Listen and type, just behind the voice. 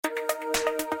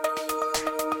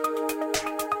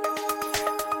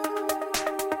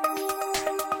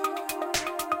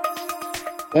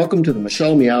Welcome to the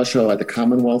Michelle Meow Show at the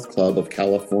Commonwealth Club of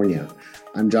California.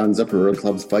 I'm John Zipper, the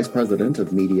club's Vice President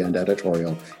of Media and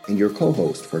Editorial, and your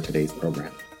co-host for today's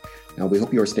program. Now, we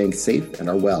hope you are staying safe and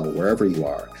are well wherever you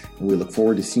are, and we look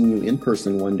forward to seeing you in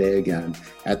person one day again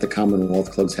at the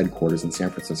Commonwealth Club's headquarters in San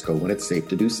Francisco when it's safe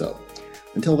to do so.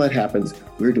 Until that happens,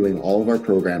 we're doing all of our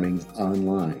programming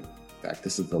online. In fact,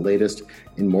 this is the latest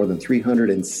in more than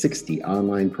 360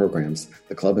 online programs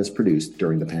the club has produced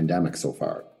during the pandemic so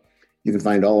far. You can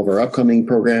find all of our upcoming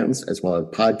programs, as well as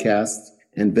podcasts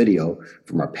and video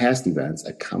from our past events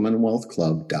at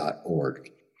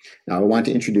commonwealthclub.org. Now, I want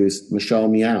to introduce Michelle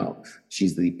Meow.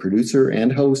 She's the producer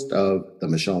and host of The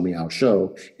Michelle Meow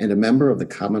Show and a member of the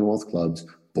Commonwealth Club's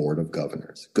Board of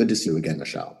Governors. Good to see you again,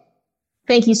 Michelle.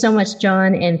 Thank you so much,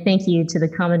 John, and thank you to the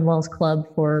Commonwealth Club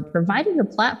for providing a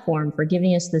platform, for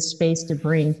giving us this space to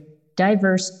bring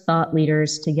diverse thought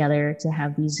leaders together to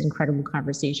have these incredible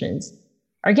conversations.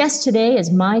 Our guest today is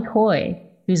Mai Khoi,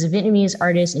 who's a Vietnamese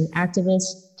artist and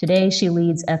activist. Today, she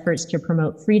leads efforts to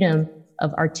promote freedom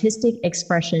of artistic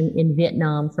expression in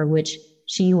Vietnam, for which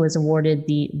she was awarded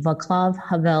the Vaclav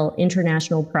Havel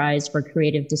International Prize for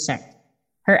Creative Dissent.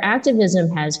 Her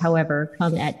activism has, however,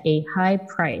 come at a high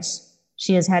price.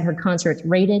 She has had her concerts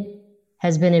raided,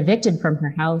 has been evicted from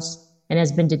her house, and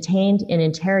has been detained and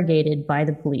interrogated by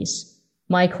the police.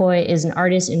 Mai Khoi is an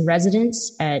artist in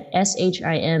residence at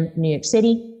SHIM New York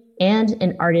City and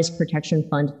an Artist Protection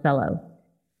Fund Fellow.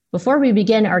 Before we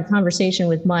begin our conversation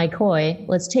with Mai Khoi,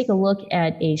 let's take a look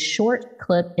at a short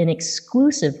clip, an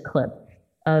exclusive clip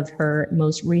of her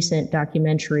most recent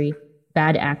documentary,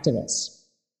 Bad Activists.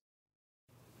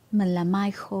 Mình là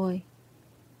Mai Khoi.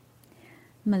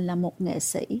 Mình là một nghệ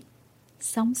sĩ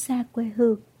sống xa quê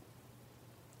hương.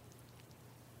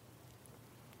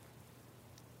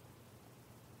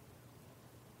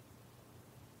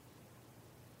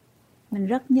 Mình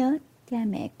rất nhớ cha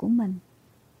mẹ của mình.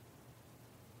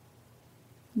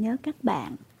 Nhớ các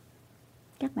bạn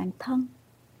thân.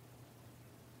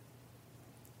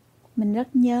 Mình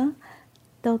rất nhớ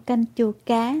tô canh chua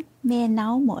cá mẹ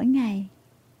nấu mỗi ngày.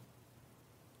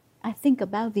 I think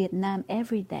about Vietnam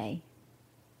every day.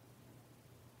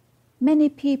 Many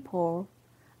people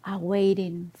are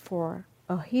waiting for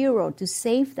a hero to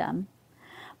save them,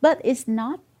 but it's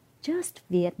not just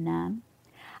Vietnam.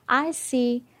 I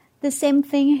see the same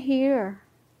thing here.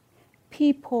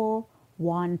 People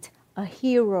want a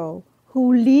hero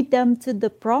who lead them to the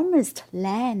promised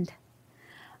land.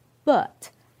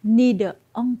 But neither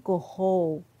Uncle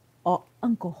Ho or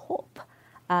Uncle Hope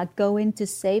are going to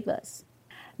save us.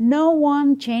 No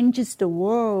one changes the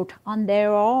world on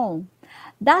their own.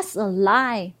 That's a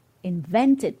lie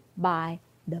invented by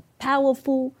the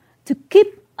powerful to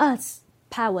keep us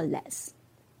powerless.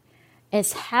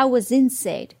 As Howard Zinn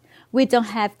said, we don't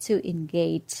have to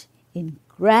engage in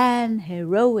grand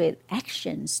heroic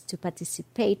actions to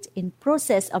participate in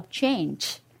process of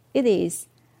change. It is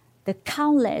the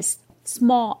countless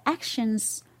small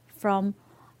actions from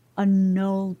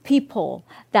unknown people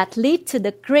that lead to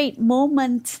the great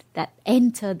moments that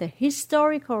enter the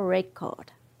historical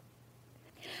record.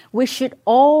 We should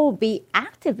all be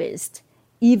activists,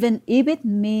 even if it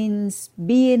means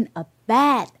being a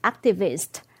bad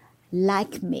activist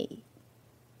like me.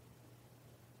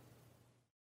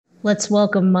 Let's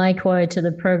welcome Mai Khoi to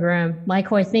the program. Mai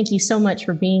Khoi, thank you so much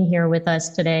for being here with us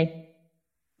today.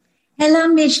 Hello,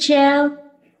 Michelle.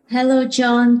 Hello,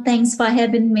 John. Thanks for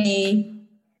having me.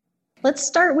 Let's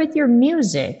start with your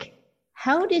music.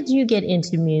 How did you get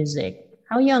into music?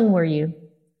 How young were you?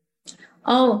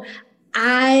 Oh,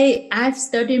 I've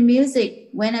studied music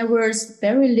when I was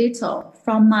very little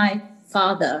from my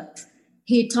father.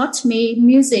 He taught me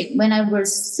music when I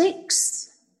was 6.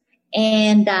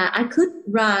 And I could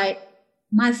write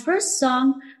my first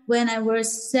song when I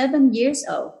was 7 years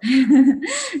old.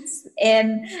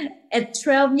 And at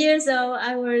 12 years old,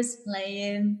 I was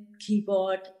playing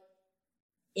keyboard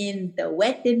in the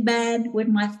wedding band with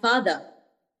my father.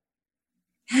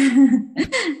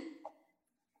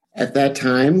 At that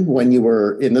time, when you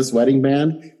were in this wedding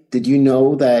band, did you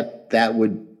know that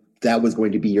was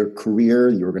going to be your career?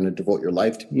 You were going to devote your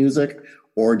life to music?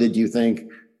 Or did you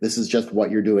think this is just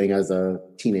what you're doing as a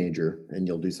teenager and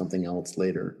you'll do something else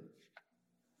later?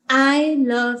 I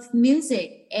love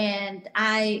music, and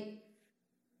I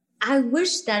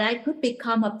wish that I could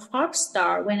become a pop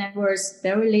star when I was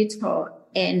very little.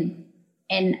 And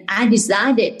I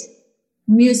decided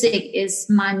music is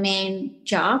my main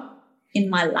job in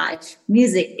my life.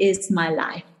 Music is my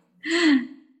life.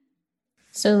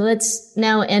 So let's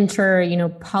now enter,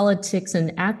 politics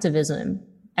and activism.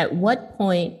 At what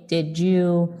point did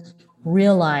you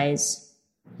realize,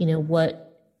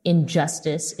 what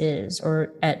injustice is,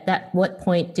 or what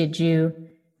point did you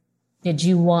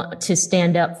want to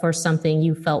stand up for something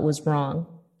you felt was wrong?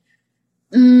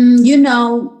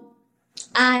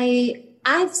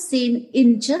 I've seen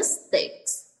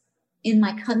injustice in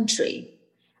my country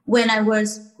when I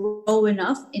was growing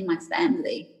up in my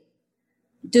family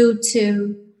due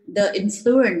to the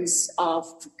influence of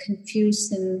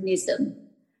Confucianism.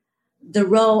 The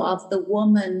role of the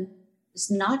woman is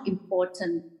not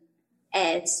important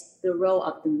as the role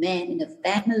of the man in the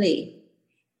family.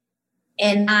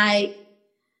 And I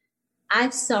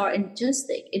saw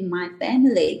injustice in my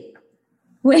family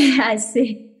where I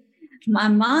see my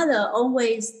mother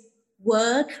always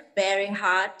work very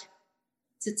hard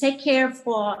to take care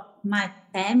for my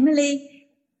family,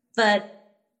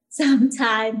 but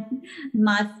sometimes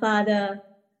my father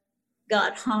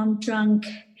got home drunk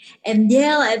and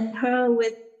yelled at her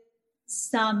with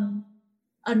some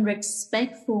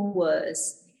unrespectful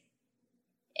words.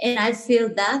 And I feel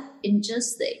that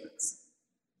injustice.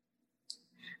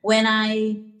 When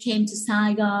I came to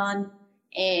Saigon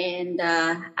and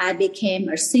I became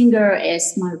a singer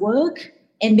as my work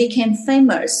and became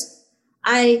famous,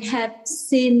 I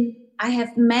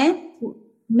have met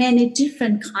many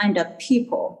different kind of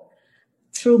people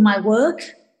through my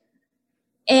work,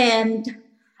 and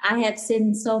I have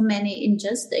seen so many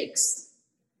injustices.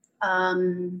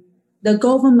 The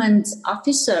government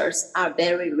officers are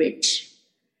very rich,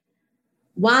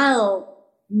 while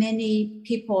many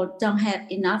people don't have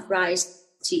enough rice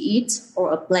to eat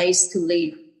or a place to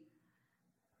live.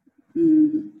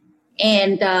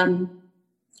 And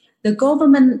the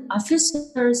government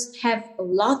officers have a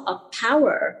lot of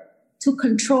power to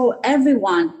control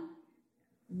everyone,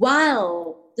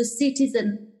 while the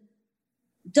citizens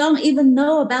don't even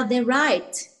know about their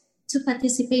right to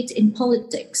participate in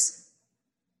politics.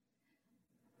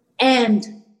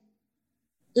 And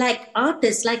like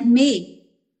artists like me,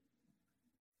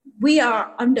 we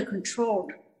are under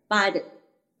control by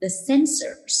the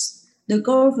censors, the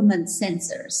government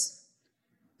censors.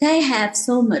 They have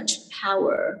so much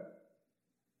power,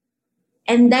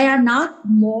 and they are not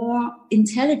more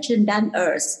intelligent than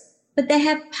us, but they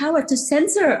have power to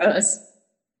censor us.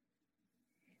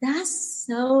 That's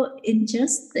so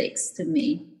injustice to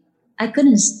me. I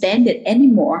couldn't stand it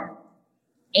anymore.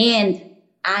 And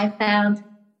I found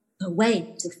a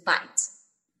way to fight.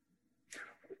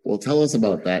 Well, tell us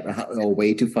about that, a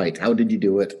way to fight. How did you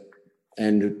do it?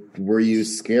 And were you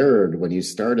scared when you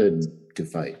started to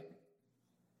fight?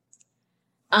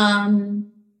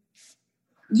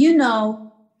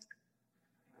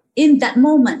 In that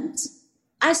moment,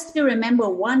 I still remember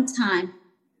one time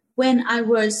when I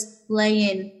was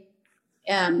playing,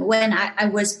 when I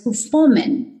was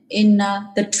performing in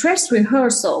the dress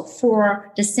rehearsal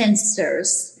for the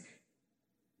censors.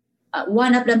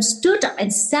 One of them stood up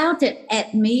and shouted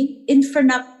at me in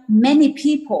front of many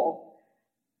people.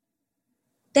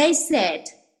 They said,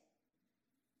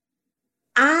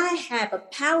 I have a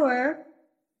power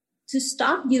to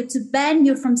stop you, to ban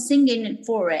you from singing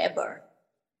forever.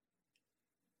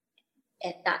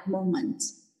 At that moment,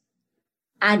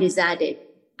 I decided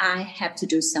I have to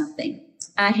do something.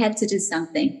 I had to do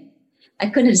something. I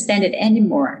couldn't stand it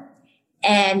anymore.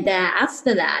 And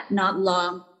after that, not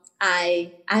long,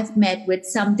 I've met with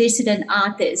some dissident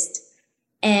artists,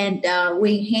 and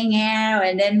we hang out,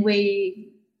 and then we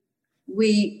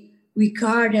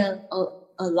got a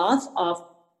lot of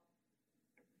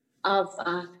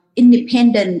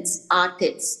independent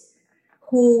artists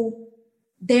who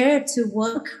dare to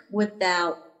work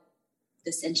without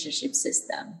the censorship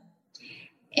system.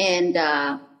 And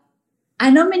I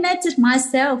nominated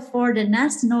myself for the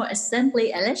National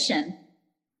Assembly election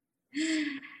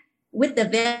with the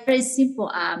very simple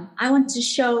I want to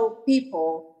show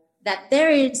people that there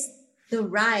is the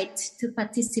right to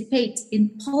participate in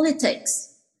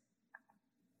politics.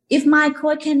 If my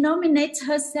court can nominate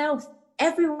herself,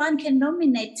 everyone can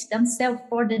nominate themselves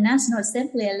for the National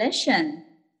Assembly election.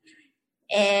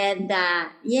 And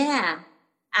I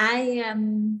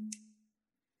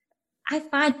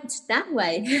find it that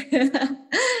way.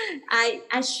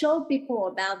 I show people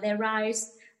about their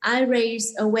rights. I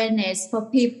raise awareness for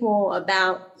people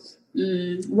about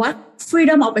what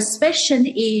freedom of expression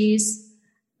is.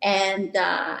 And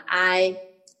I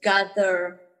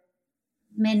gather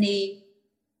many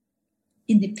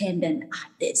independent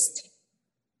artists.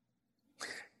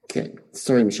 Okay,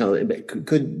 sorry, Michelle.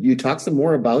 Could you talk some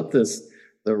more about this,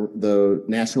 the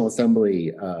National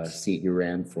Assembly seat you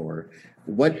ran for?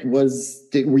 Were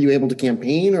you able to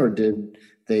campaign, or did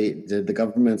the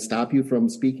government stop you from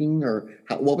speaking, or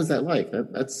what was that like?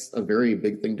 That's a very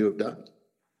big thing to have done.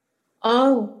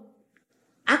 Oh,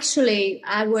 actually,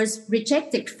 I was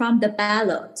rejected from the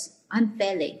ballot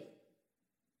unfairly.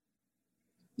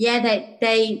 Yeah,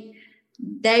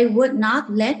 they would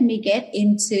not let me get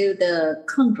into the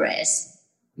Congress.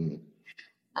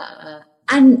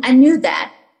 I knew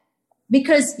that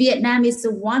because Vietnam is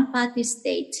a one-party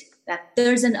state that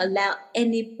doesn't allow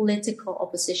any political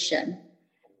opposition.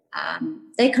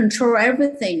 They control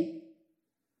everything.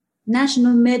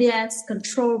 National media is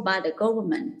controlled by the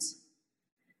government.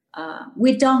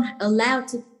 We don't allow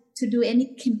to do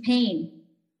any campaign.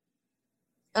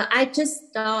 I just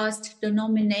lost the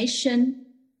nomination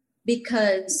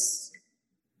because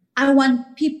I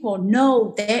want people to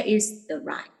know there is the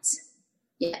right.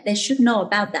 Yeah, they should know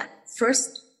about that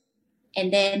first.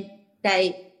 And then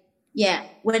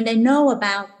when they know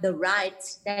about the right,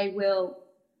 they will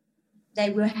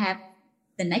have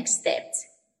the next step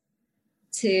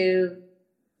to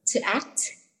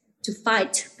act, to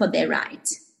fight for their right.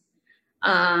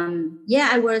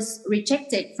 I was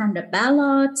rejected from the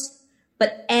ballot,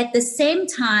 but at the same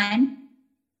time,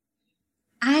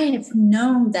 I have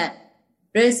known that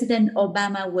President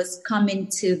Obama was coming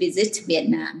to visit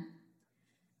Vietnam.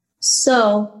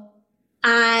 So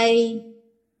I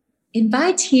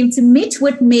invite him to meet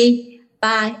with me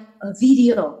by a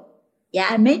video. Yeah,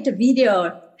 I made the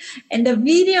video and the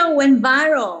video went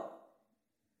viral.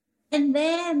 And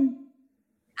then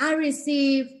I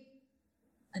received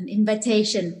an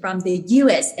invitation from the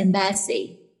US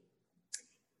Embassy.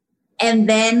 And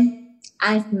then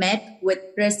I've met with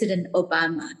President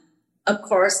Obama. Of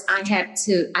course, I had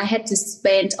to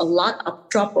spend a lot of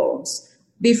troubles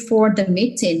before the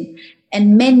meeting,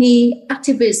 and many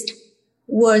activists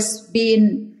was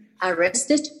being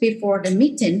arrested before the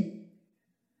meeting.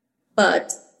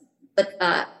 But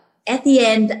at the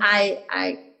end, I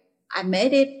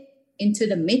made it into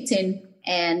the meeting,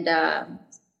 and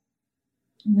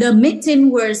the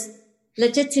meeting was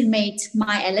legitimate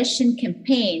my election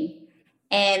campaign,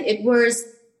 and it was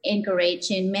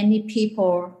encouraging many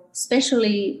people,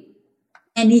 especially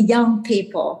many young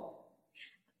people.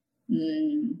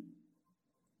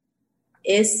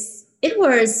 It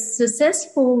was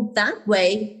successful that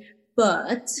way,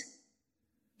 but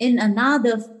in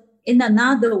another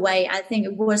way, I think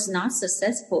it was not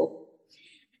successful,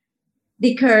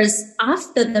 because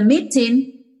after the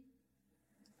meeting,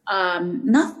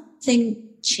 nothing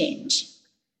changed.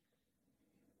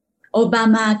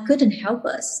 Obama couldn't help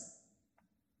us.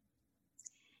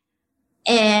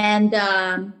 And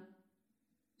the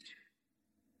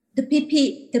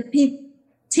TPP,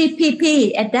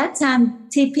 at that time,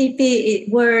 TPP, it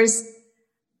was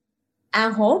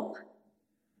our hope,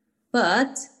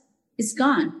 but it's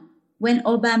gone. When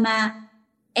Obama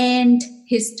ended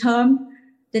his term,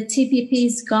 the TPP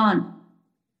is gone.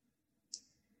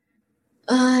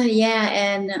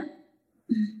 And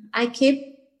I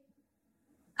keep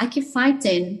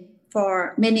fighting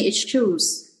for many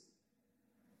issues.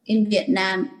 In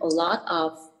Vietnam, a lot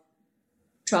of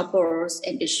troubles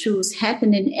and issues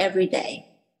happening every day.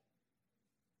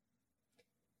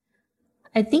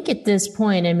 I think at this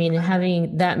point, I mean,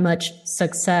 having that much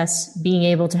success, being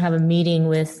able to have a meeting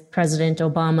with President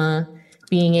Obama,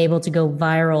 being able to go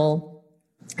viral,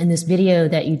 and this video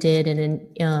that you did, and then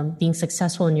being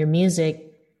successful in your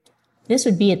music, this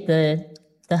would be at the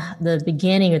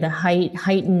beginning or the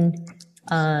heightened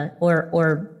or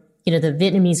the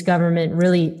Vietnamese government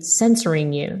really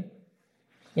censoring you.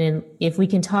 And if we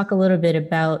can talk a little bit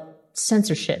about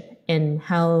censorship and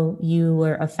how you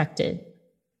were affected.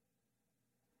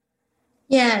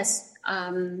 Yes,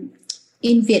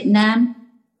 in Vietnam,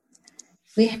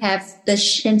 we have the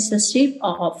censorship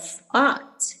of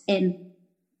art and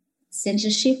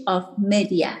censorship of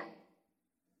media.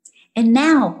 And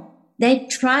now they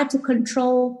try to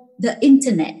control the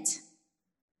internet.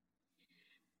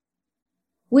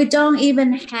 We don't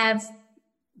even have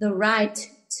the right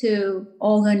to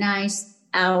organize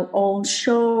our own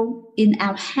show in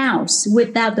our house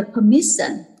without the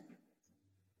permission.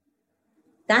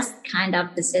 That's kind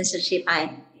of the censorship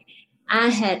I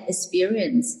had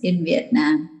experienced in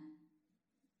Vietnam.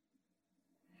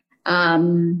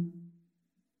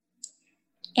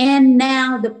 And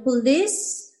now the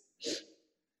police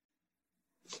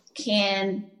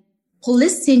can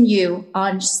policing you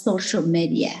on social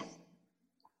media.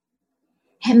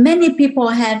 And many people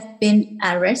have been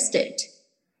arrested,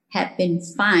 have been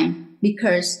fined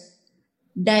because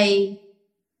they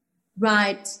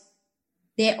write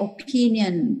their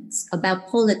opinions about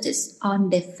politics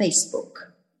on their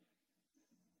Facebook.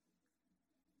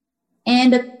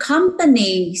 And the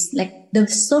companies, like the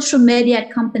social media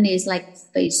companies like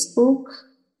Facebook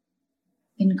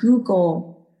and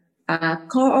Google,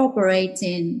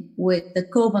 cooperating with the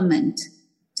government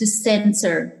to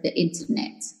censor the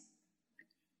internet.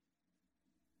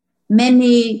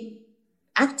 Many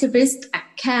activist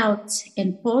accounts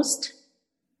and posts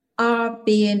are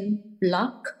being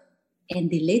blocked and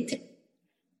deleted.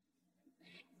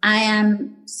 I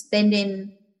am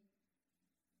spending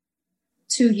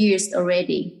 2 years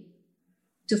already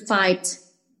to fight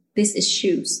these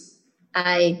issues.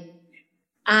 I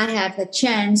have a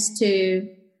chance to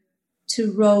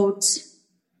wrote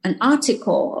an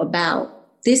article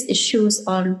about these issues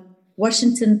on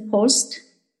Washington Post.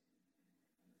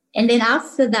 And then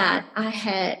after that, I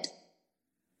had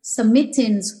some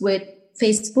meetings with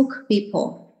Facebook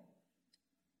people.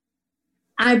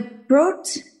 I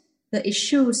brought the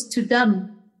issues to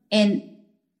them, and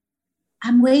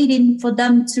I'm waiting for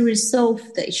them to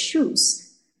resolve the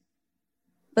issues.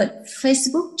 But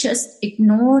Facebook just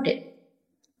ignored it.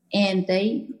 And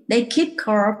they keep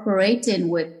cooperating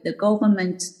with the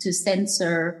government to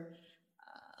censor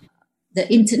the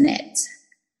internet.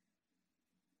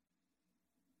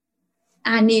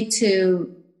 I need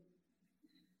to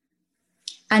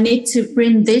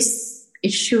bring these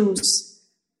issues.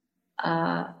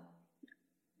 I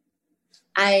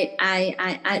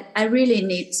really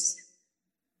need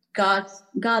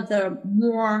gather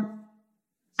more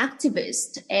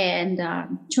activists and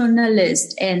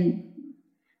journalists and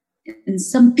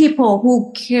some people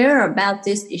who care about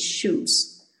these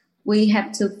issues. We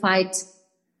have to fight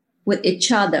with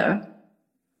each other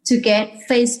to get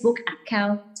Facebook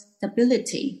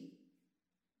accountability.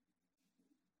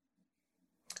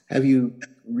 Have you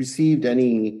received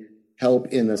any help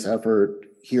in this effort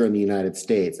here in the United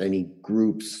States? Any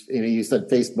groups? You said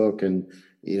Facebook and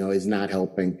is not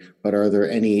helping, but are there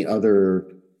any other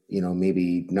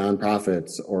maybe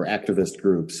nonprofits or activist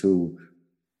groups who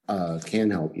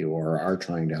can help you or are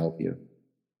trying to help you?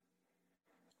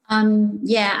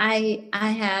 I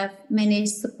have many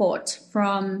support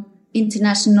from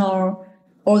international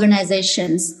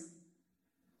organizations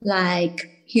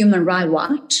like Human Rights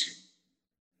Watch,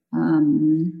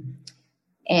 and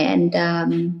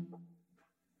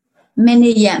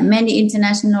many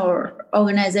international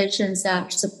organizations are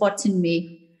supporting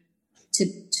me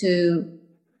to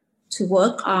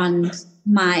work on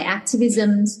my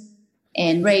activisms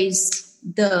and raise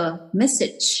the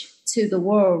message to the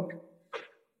world.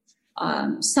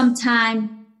 Sometimes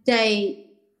they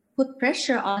put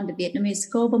pressure on the Vietnamese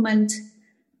government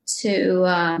to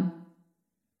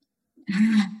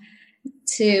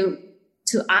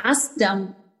ask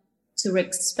them to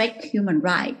respect human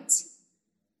rights.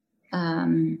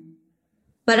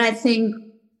 But I think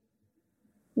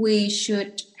we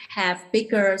should have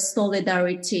bigger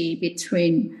solidarity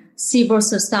between civil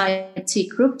society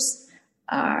groups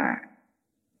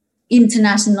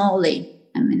internationally.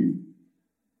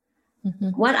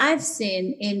 What I've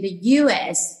seen in the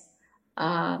U.S.,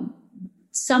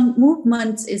 some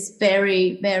movements is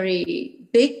very, very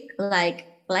big, like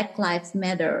Black Lives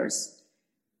Matters,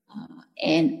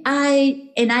 and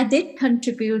I did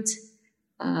contribute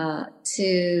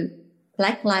to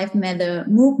Black Lives Matter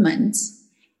movement,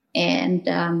 and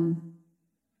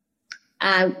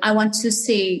I want to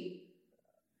see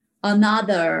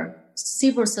another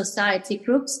civil society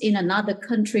groups in another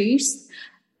countries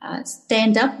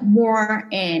stand up more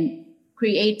and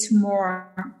create more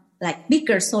like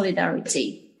bigger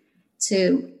solidarity.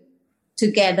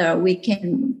 Together we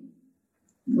can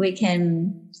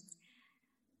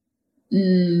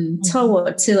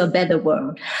toward to a better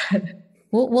world.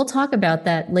 We'll talk about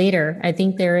that later. I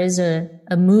think there is a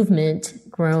movement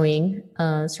growing,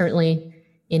 certainly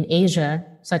in Asia,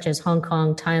 such as Hong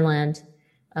Kong, Thailand,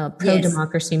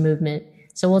 pro-democracy movement.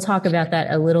 So we'll talk about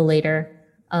that a little later.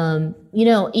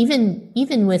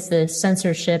 Even with the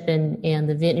censorship and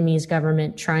the Vietnamese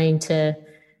government trying to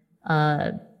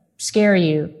scare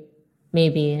you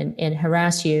maybe and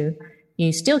harass you,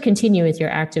 you still continue with your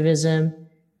activism.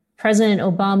 President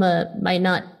Obama might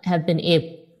not have been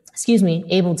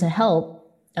able to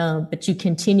help, but you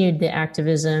continued the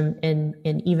activism and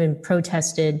even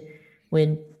protested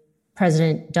when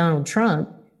President Donald Trump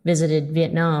visited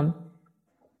Vietnam.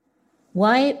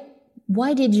 Why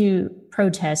did you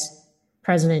protest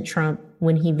President Trump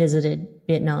when he visited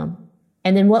Vietnam?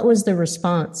 And then what was the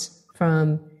response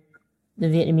from the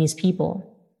Vietnamese people?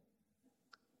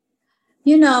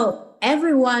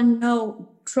 Everyone knows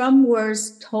Trump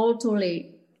was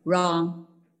totally wrong.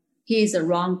 He is a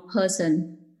wrong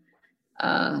person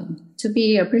to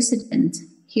be a president.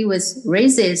 He was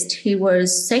racist. He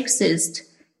was sexist.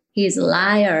 He's a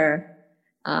liar.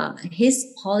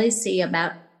 His policy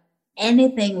about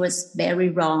anything was very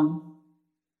wrong.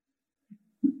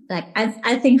 Like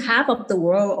I think half of the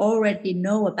world already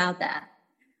know about that.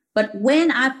 But when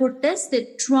I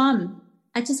protested Trump,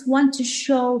 I just want to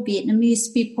show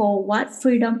Vietnamese people what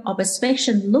freedom of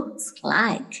expression looks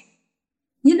like.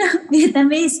 You know,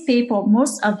 Vietnamese people,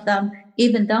 most of them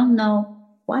even don't know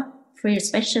what free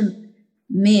expression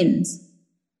means.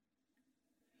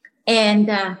 And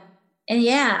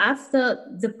yeah, after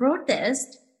the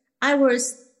protest, I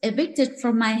was evicted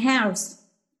from my house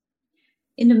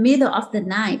in the middle of the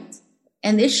night.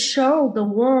 And it showed the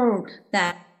world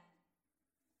that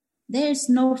there's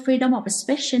no freedom of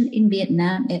expression in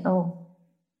Vietnam at all.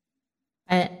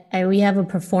 We have a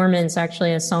performance,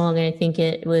 actually a song, I think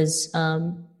it was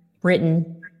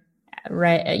written,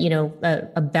 right,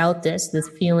 about this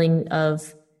feeling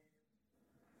of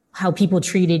how people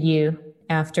treated you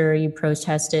after you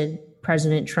protested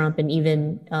President Trump, and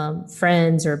even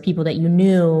friends or people that you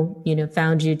knew,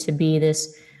 found you to be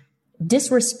this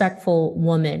disrespectful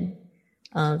woman.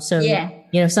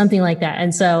 Something like that.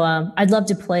 And so I'd love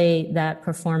to play that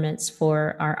performance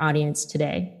for our audience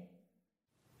today.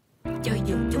 Cho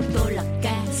dù chúng tôi là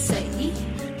ca sĩ,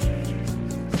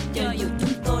 cho dù chúng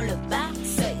tôi là bác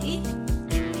sĩ,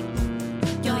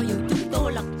 cho dù chúng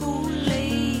tôi là cu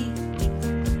ly,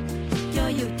 cho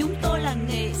dù chúng tôi là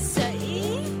nghệ sĩ,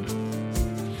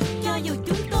 cho dù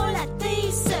chúng tôi là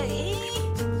thi sĩ,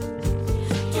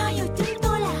 cho dù chúng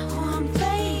tôi là hoàng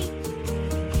phi,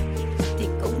 thì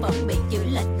cũng vẫn bị giữ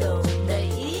là đồ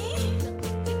đĩ.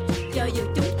 Cho dù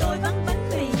chúng tôi vắng bánh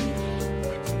mì,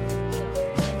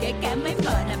 kể cả mấy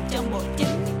mờ nằm trong bộ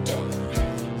chính trị,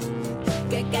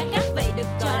 kể cả các vị được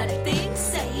cho là tiến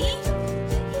sĩ,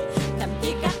 thậm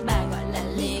chí các bà gọi là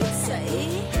liệt sĩ,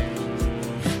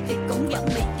 thì cũng vẫn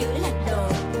bị giữ là đồ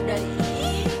đĩ.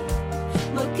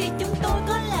 Mỗi khi chúng tôi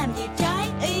có làm gì trái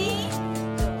ý,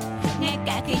 ngay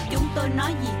cả khi chúng tôi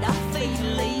nói gì đó phi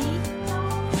lý,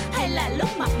 hay là lúc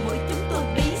mặt mũi chúng tôi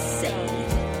bí xị,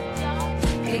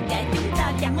 kể cả chúng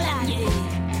ta chẳng là gì.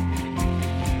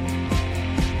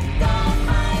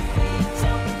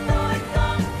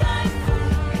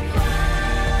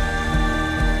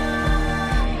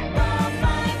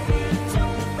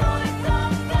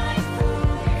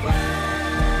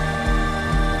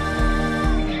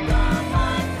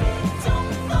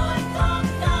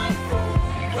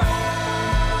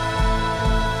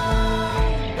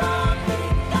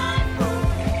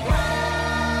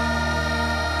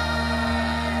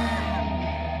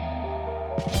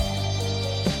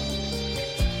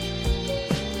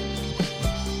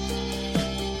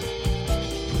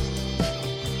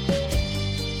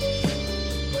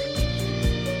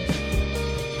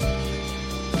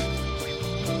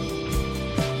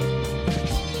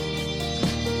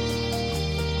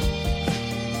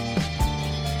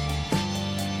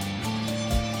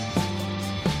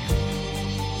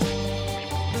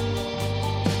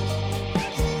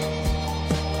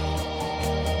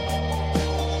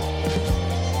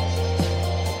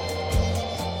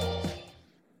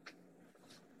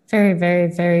 Very, very,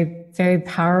 very, very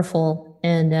powerful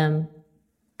and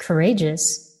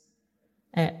courageous.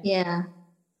 Yeah.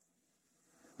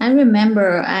 I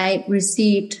remember I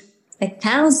received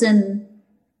 1,000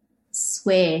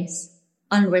 swears,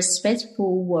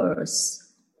 unrespectful words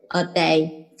a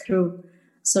day through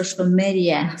social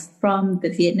media from the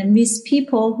Vietnamese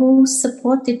people who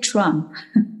supported Trump.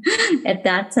 At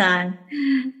that time,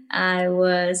 I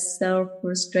was so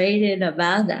frustrated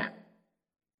about that.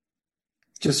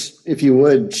 Just, if you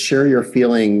would, share your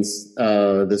feelings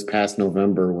this past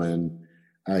November when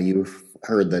you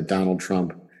heard that Donald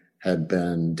Trump had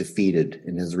been defeated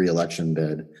in his reelection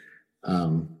bid.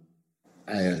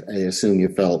 I assume you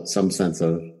felt some sense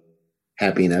of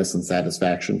happiness and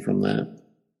satisfaction from that.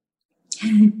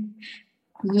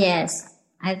 Yes,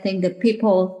 I think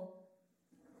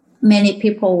many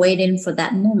people waiting for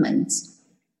that moment.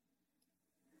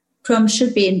 Trump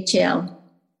should be in jail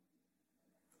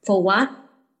for what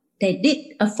they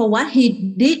did, for what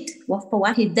he did, for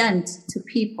what he done to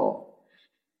people.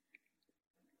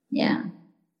 Yeah,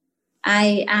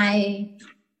 I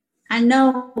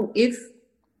know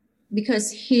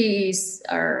because he's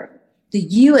the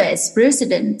U.S.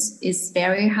 president, it's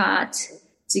very hard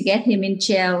to get him in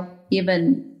jail.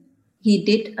 Even he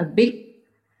did a big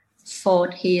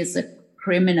fault, he is a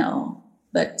criminal,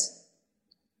 but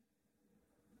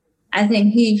I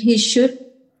think he should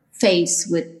face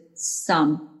with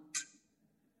some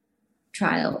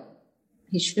trial.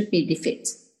 He should be defeated.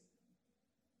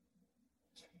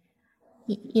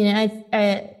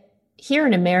 I here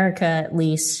in America, at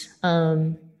least,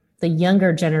 the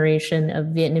younger generation of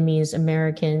Vietnamese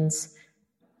Americans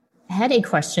had a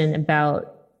question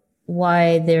about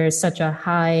why there is such a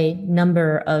high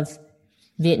number of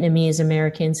Vietnamese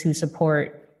Americans who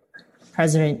support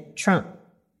President Trump.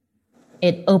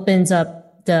 It opens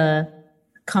up the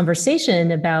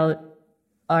conversation about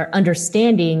our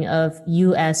understanding of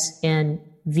U.S. and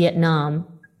Vietnam,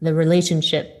 the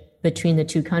relationship between the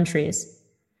two countries.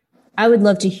 I would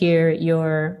love to hear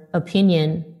your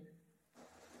opinion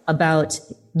about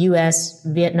U.S.,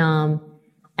 Vietnam,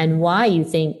 and why you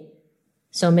think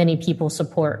so many people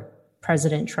support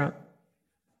President Trump.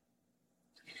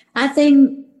 I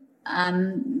think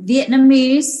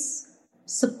Vietnamese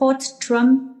support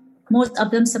Trump. Most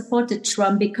of them supported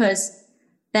Trump because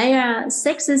they are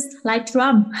sexist like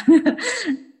Trump.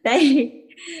 they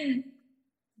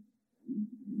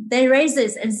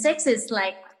racist and sexist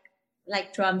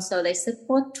like Trump, so they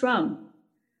support Trump.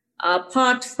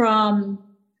 Apart from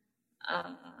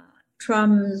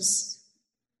Trump's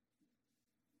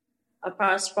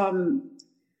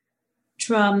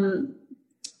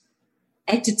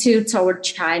attitude toward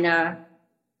China,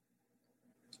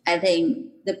 I think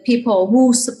the people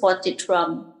who supported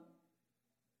Trump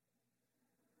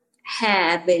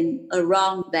have been a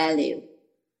wrong value.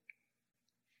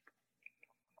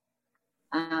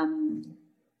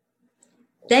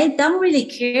 They don't really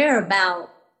care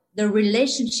about the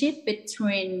relationship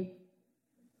between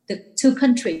the two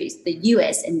countries, the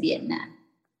US and Vietnam.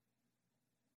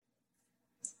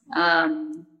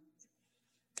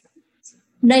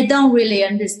 They don't really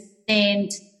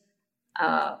understand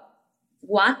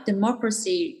what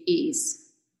democracy is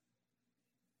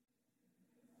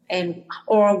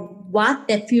or what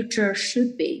their future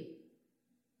should be.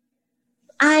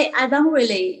 I don't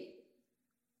really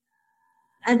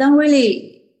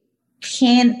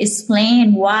can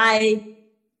explain why,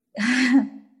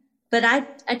 but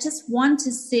I just want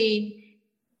to see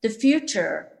the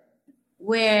future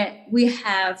where we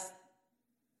have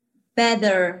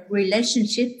better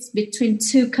relationships between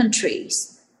two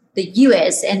countries, the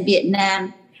US and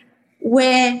Vietnam,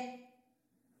 where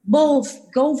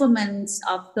both governments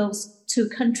of those two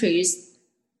countries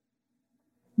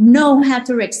know how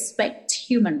to respect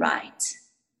human rights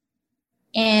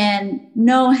and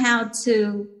know how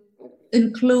to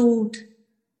include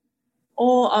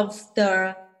all of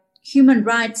the human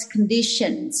rights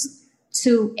conditions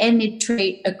to any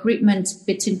trade agreement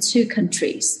between two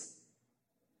countries.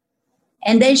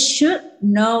 And they should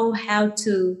know how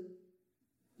to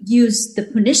use the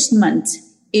punishment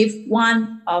if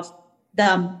one of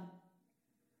them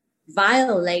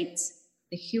violates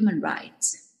the human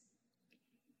rights.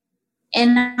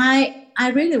 And I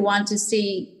really want to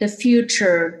see the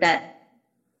future that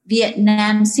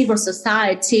Vietnam civil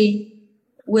society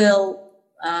will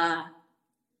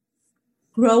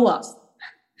grow up,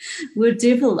 will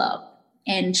develop,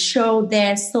 and show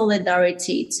their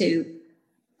solidarity to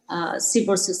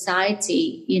civil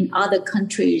society in other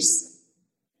countries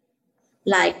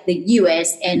like the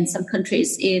US and some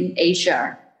countries in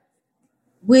Asia.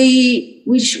 We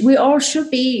all should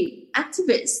be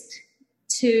activists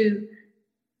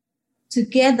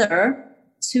together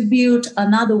to build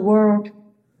another world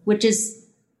which is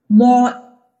more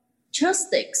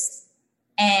justice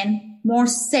and more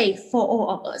safe for all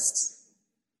of us.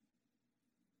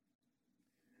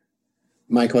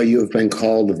 Michael, you have been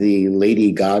called the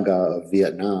Lady Gaga of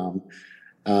Vietnam.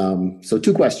 So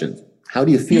 2 questions. How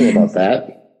do you feel about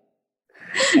that?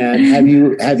 And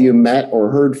have you met or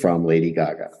heard from Lady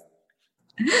Gaga?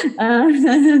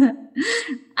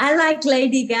 I like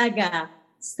Lady Gaga,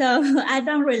 so I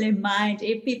don't really mind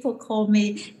if people call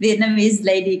me Vietnamese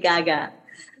Lady Gaga.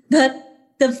 But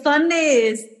the funny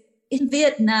is, in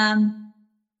Vietnam,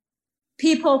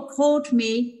 people called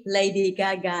me Lady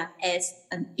Gaga as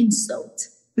an insult.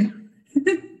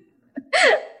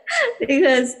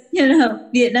 Because,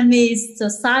 Vietnamese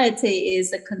society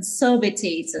is a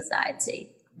conservative society.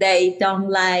 They don't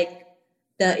like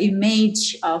the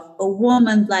image of a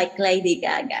woman like Lady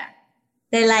Gaga.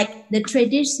 They like the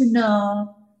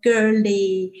traditional,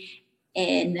 girly,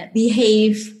 and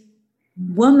behave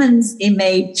woman's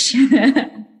image.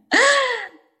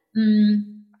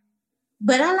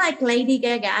 But I like Lady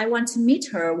Gaga. I want to meet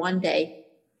her one day.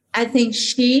 I think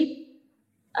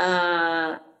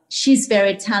she's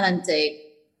very talented.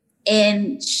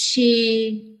 And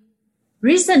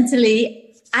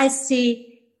recently, I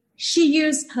see she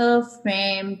used her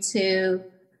fame to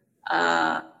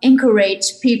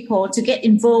encourage people to get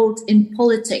involved in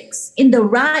politics in the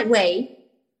right way,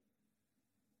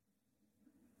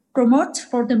 promote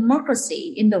for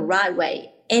democracy in the right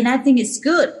way. And I think it's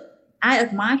good. I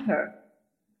admire her.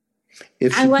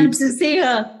 I want to see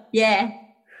her. Yeah.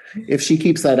 If she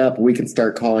keeps that up, we can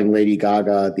start calling Lady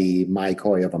Gaga the My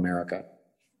Koi of America.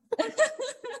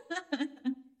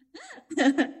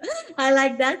 I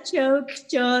like that joke,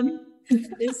 John.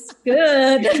 It's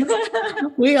good.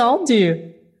 We all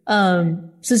do.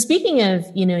 So speaking of,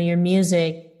 your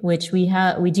music, which we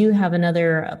do have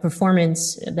another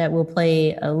performance that we'll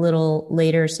play a little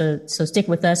later. So stick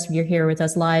with us. You're here with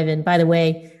us live. And by the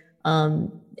way,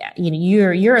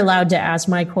 you're allowed to ask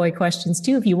My Koi questions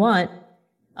too if you want.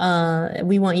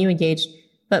 We want you engaged.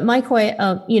 But My Koi,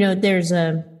 there's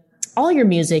all your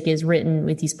music is written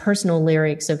with these personal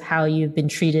lyrics of how you've been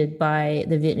treated by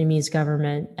the Vietnamese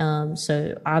government.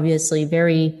 So obviously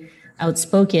very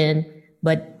outspoken,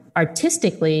 but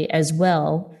artistically as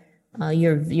well.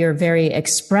 You're very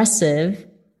expressive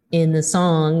in the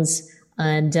songs,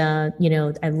 and I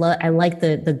like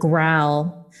the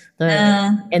growl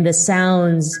and the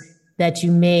sounds that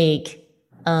you make,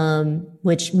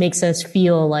 which makes us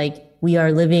feel like we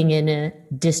are living in a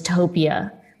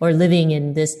dystopia or living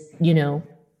in this,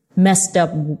 messed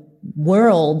up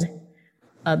world.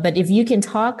 But if you can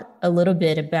talk a little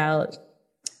bit about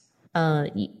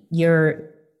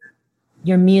your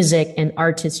music and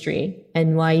artistry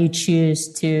and why you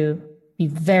choose to be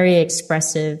very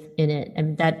expressive in it,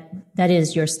 and that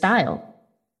is your style.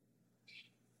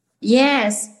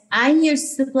 Yes, I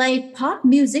used to play pop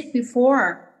music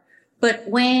before, but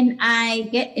when I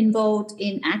get involved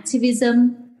in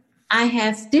activism, I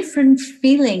have different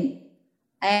feeling,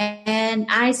 and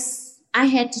I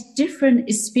had different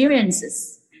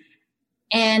experiences.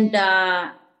 And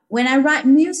when I write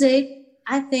music,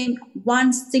 I think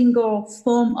one single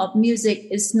form of music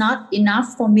is not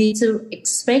enough for me to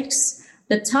express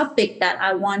the topic that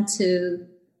I want to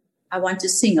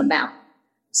sing about.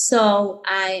 So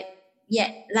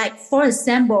like for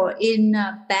example, in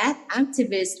a bad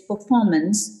activist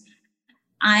performance,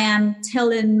 I am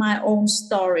telling my own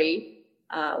story,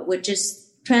 which is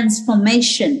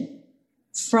transformation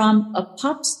from a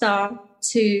pop star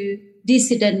to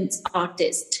dissident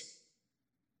artist.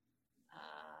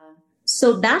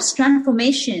 So that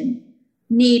transformation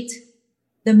need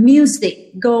the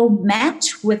music go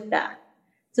match with that.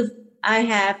 So I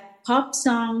have pop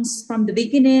songs from the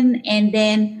beginning, and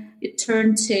then it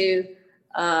turned to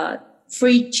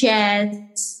free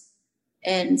jazz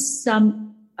and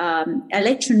some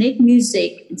electronic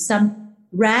music, and some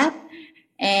rap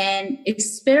and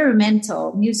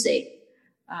experimental music,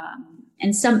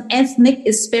 and some ethnic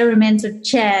experimental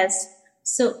jazz.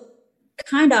 So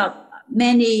kind of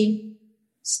many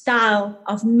style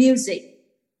of music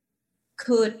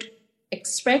could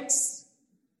express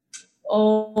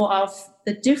all of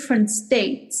the different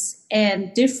states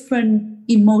and different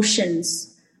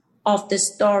emotions of the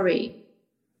story,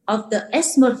 of the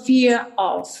atmosphere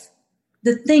of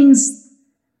the things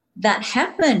that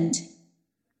happened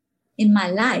in my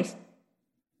life.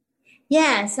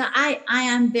 Yeah, so I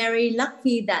am very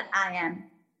lucky that I am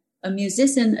a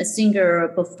musician, a singer, a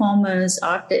performance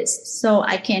artist. So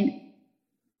I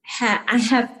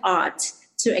have art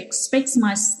to express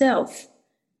myself.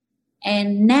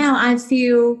 And now I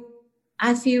feel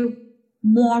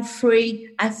more free.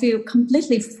 I feel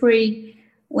completely free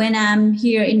when I'm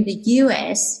here in the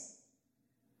US.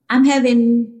 I'm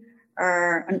having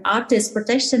an Artist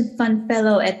Protection Fund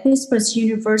Fellow at Pittsburgh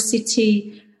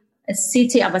University, a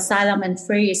City of Asylum and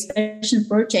Free Expression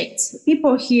Project.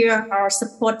 People here are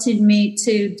supporting me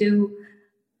to do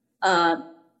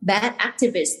Bad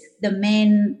Activist, the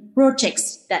main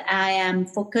projects that I am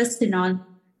focusing on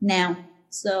now.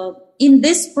 So in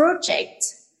this project,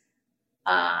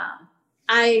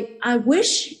 I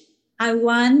wish I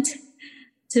want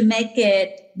to make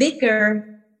it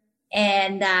bigger,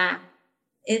 and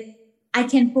I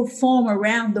can perform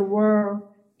around the world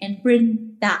and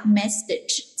bring that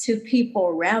message to people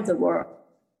around the world.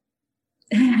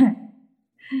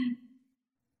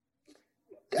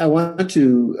 I want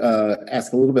to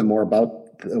ask a little bit more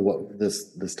about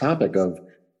this topic of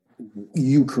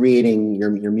you creating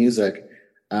your music.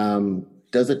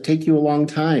 Does it take you a long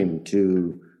time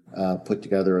to put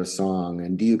together a song?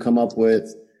 And do you come up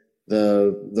with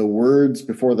the words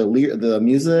before the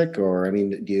music? Or, I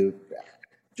mean, do you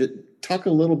just talk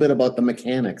a little bit about the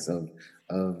mechanics of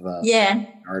an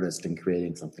artist and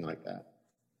creating something like that?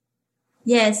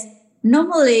 Yes.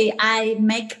 Normally, I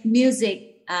make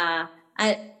music. I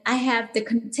have the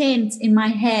content in my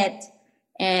head,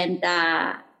 and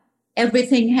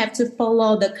everything have to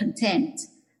follow the content.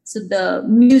 So the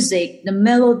music, the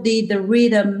melody, the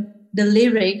rhythm, the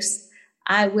lyrics,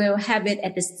 I will have it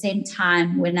at the same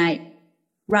time when I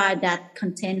write that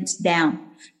content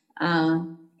down.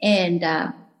 That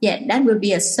will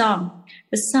be a song.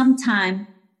 But sometimes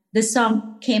the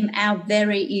song came out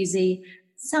very easy.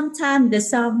 Sometimes the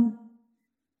song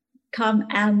come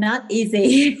out not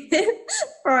easy.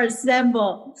 For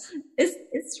example,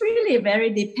 it's really very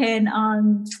depend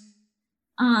on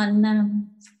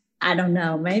I don't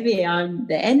know, maybe on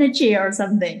the energy or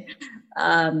something.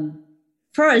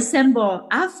 For example,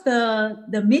 after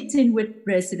the meeting with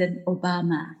President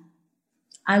Obama,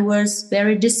 I was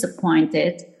very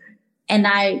disappointed, and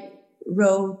I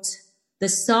wrote the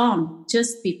song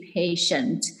 "Just Be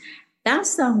Patient." That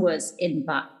song was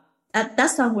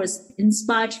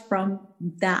inspired from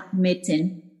that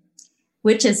meeting,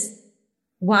 which is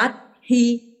what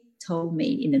he told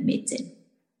me in the meeting.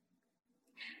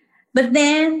 But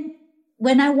then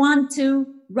when I want to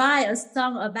write a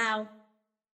song about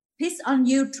peace on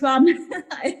you, Trump,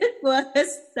 it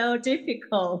was so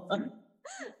difficult.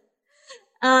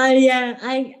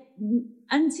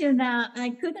 Until now,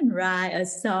 I couldn't write a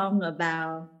song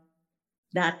about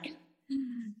that.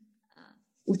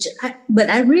 But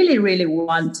I really, really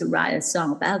want to write a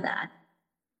song about that.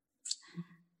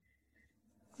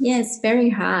 Yes, very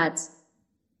hard.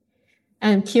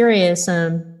 I'm curious,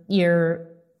 your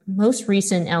most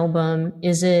recent album,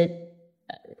 is it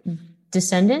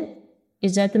Descendant?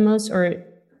 Is that the most, or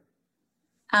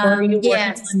are you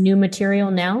working on new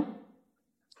material now?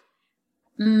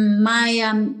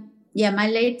 My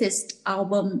latest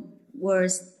album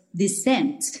was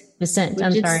Descent. Descent,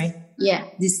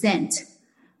 Descent,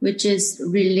 which is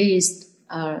released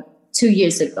 2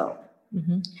 years ago.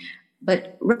 Mm-hmm.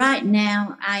 But right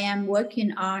now I am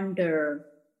working on the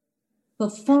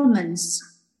performance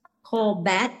called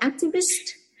Bad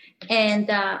Activist,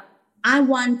 and I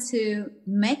want to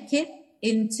make it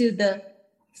into the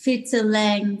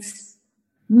feature-length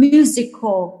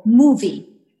musical movie.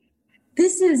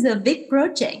 This is a big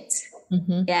project.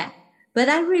 Mm-hmm. Yeah, but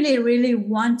I really, really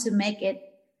want to make it.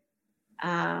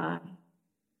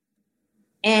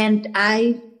 And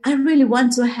I really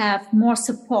want to have more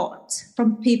support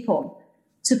from people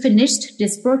to finish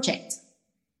this project.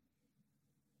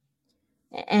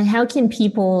 And how can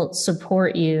people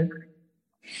support you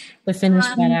to finish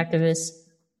Bad Activist?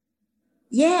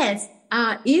 Yes,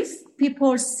 if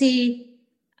people see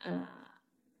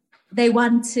they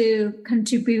want to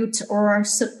contribute or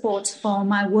support for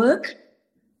my work,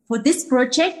 for this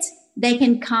project, they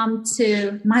can come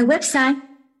to my website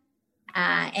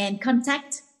and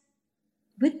contact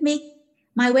with me.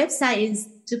 My website is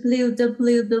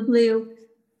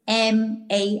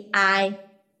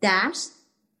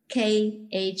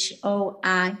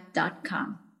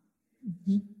www.mai-khoi.com.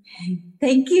 Mm-hmm.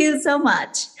 Thank you so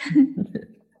much.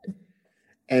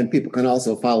 And people can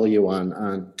also follow you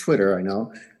on Twitter, I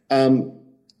know.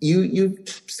 You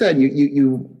said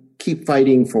you keep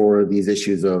fighting for these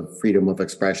issues of freedom of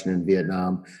expression in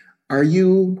Vietnam. Are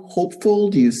you hopeful?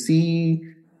 Do you see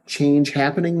change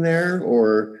happening there,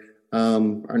 or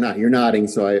not? You're nodding,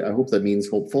 so I hope that means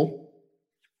hopeful.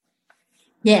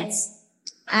 Yes,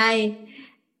 I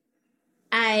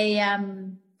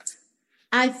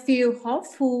feel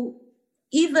hopeful,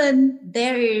 even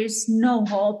there is no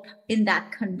hope in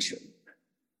that country.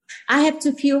 I have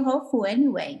to feel hopeful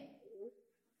anyway.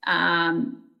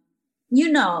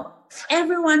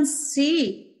 Everyone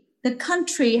see the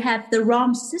country have the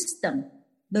wrong system,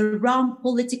 the wrong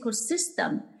political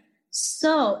system.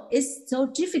 So it's so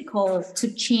difficult to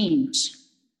change.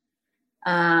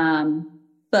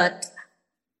 But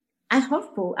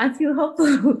I feel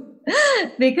hopeful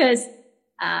because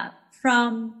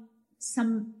from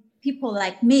some people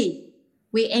like me,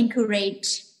 we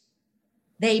encourage,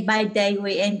 day by day,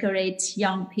 we encourage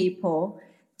young people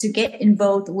to get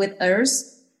involved with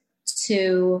us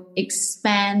to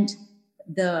expand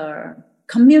the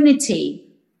community,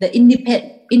 the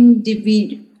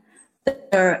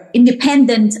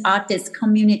independent artist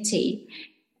community.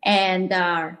 And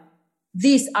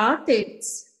these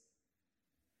artists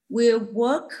will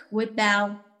work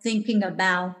without thinking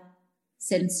about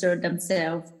censor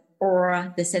themselves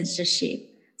or the censorship.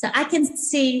 So I can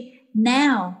see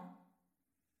now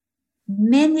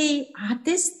many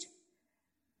artists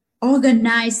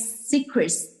organize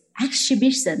secret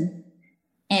exhibition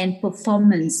and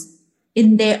performance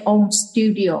in their own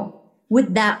studio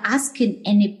without asking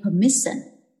any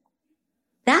permission.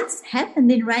 That's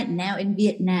happening right now in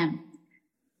Vietnam.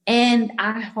 And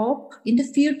I hope in the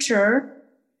future,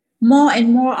 more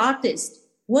and more artists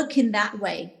working that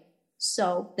way.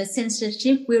 So the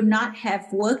censorship will not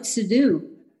have work to do.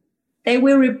 They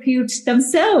will repute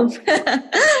themselves.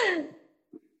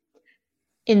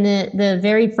 In the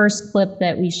very first clip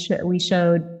that we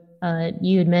showed,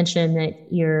 you had mentioned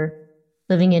that you're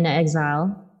living in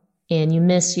exile and you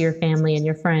miss your family and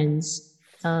your friends.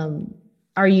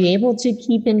 Are you able to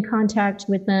keep in contact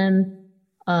with them?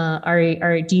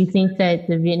 Do you think that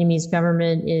the Vietnamese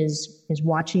government is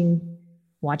watching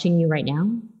you right now?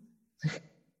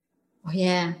 Oh,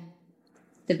 yeah.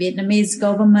 The Vietnamese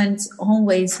government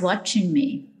always watching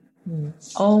me.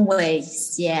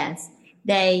 Always, yes.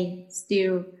 They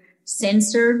still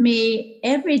censor me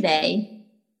every day.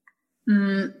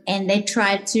 And they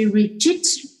try to restrict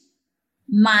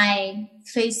my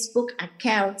Facebook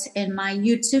account and my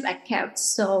YouTube account.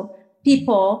 So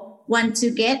people want to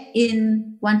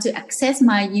access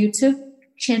my YouTube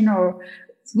channel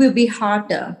will be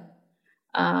harder.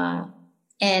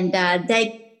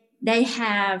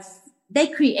 They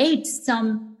create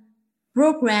some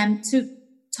program to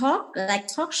talk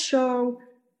show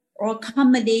or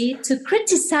comedy to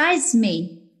criticize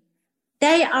me.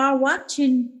 They are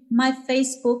watching my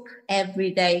Facebook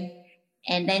every day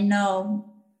and they know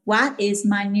what is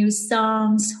my new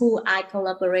songs, who I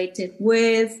collaborated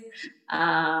with,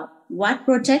 what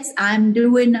projects I'm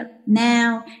doing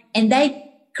now, and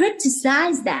they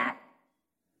criticize that.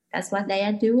 That's what they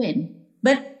are doing.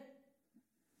 But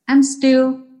I'm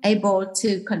still able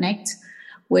to connect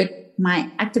with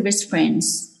my activist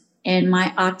friends and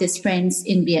my artist friends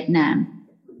in Vietnam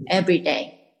every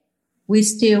day. We're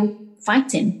still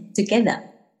fighting together.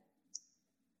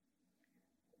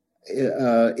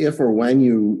 If or when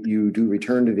you do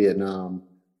return to Vietnam,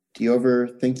 do you ever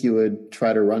think you would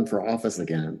try to run for office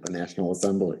again at the National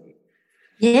Assembly?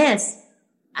 Yes,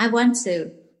 I want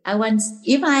to.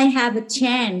 If I have a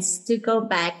chance to go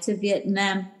back to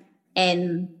Vietnam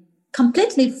and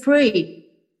completely free,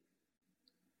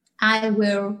 I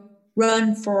will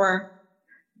run for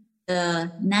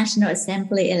the National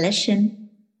Assembly election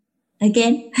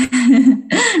again.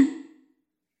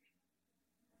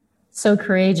 So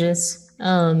courageous.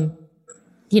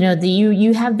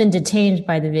 You have been detained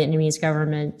by the Vietnamese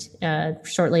government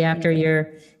shortly after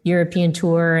your European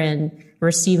tour and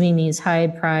receiving these high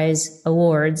prize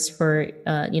awards for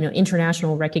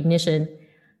international recognition.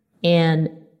 And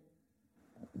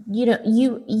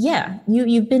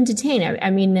you've been detained. I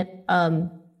mean,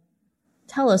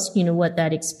 tell us what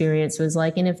that experience was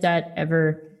like, and if that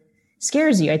ever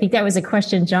scares you. I think that was a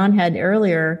question John had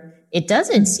earlier. It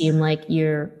doesn't seem like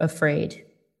you're afraid.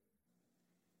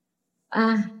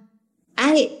 I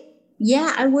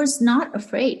was not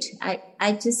afraid.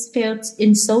 I just felt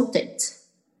insulted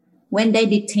when they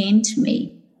detained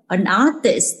me, an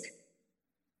artist.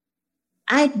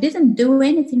 I didn't do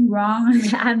anything wrong.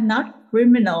 I'm not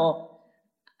criminal.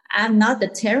 I'm not a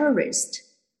terrorist.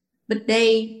 But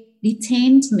they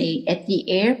detained me at the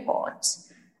airport.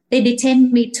 They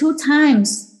detained me 2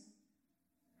 times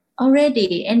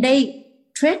already, and they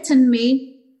threatened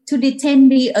me to detain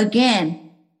me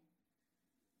again.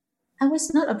 I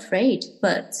was not afraid,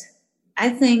 but I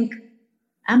think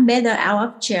I'm better out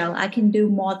of jail. I can do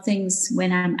more things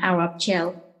when I'm out of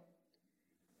jail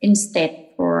instead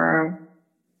for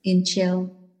in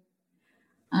jail.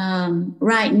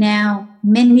 Right now,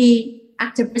 many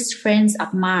activist friends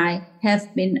of mine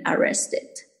have been arrested.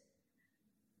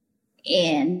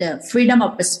 And freedom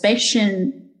of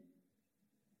expression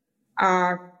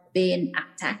are being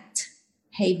attacked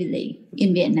heavily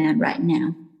in Vietnam right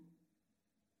now.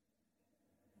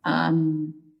 I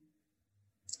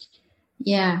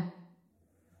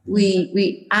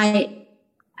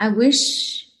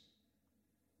wish,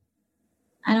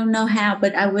 I don't know how,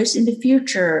 but I wish in the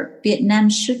future Vietnam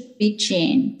should be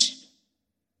changed.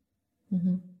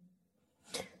 Mm-hmm.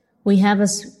 We have a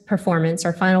performance,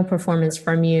 our final performance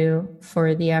from you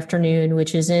for the afternoon,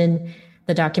 which is in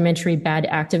the documentary Bad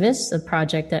Activists, a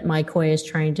project that Mai Khoi is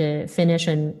trying to finish,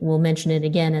 and we'll mention it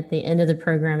again at the end of the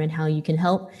program and how you can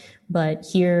help. But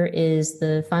here is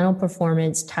the final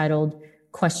performance titled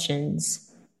Questions.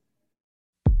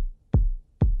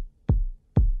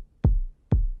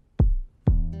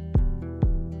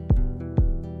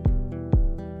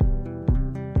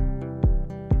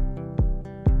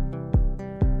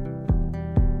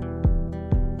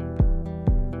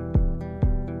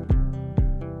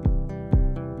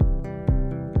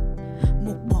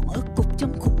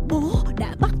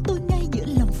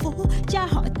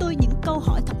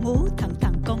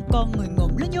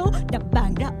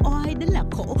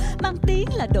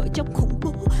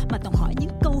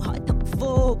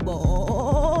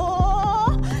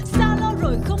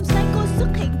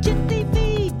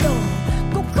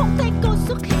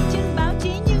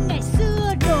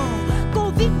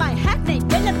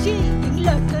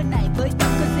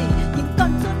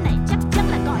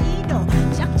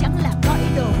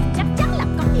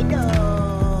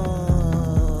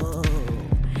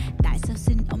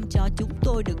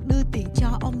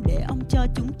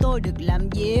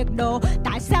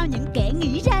 sao những kẻ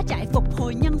nghĩ ra trại phục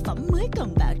hồi nhân phẩm mới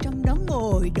cần vào trong đó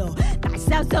ngồi đồ? Tại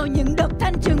sao sau những đợt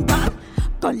thanh trừng phạt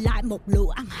còn lại một lũ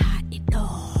ăn hại đồ?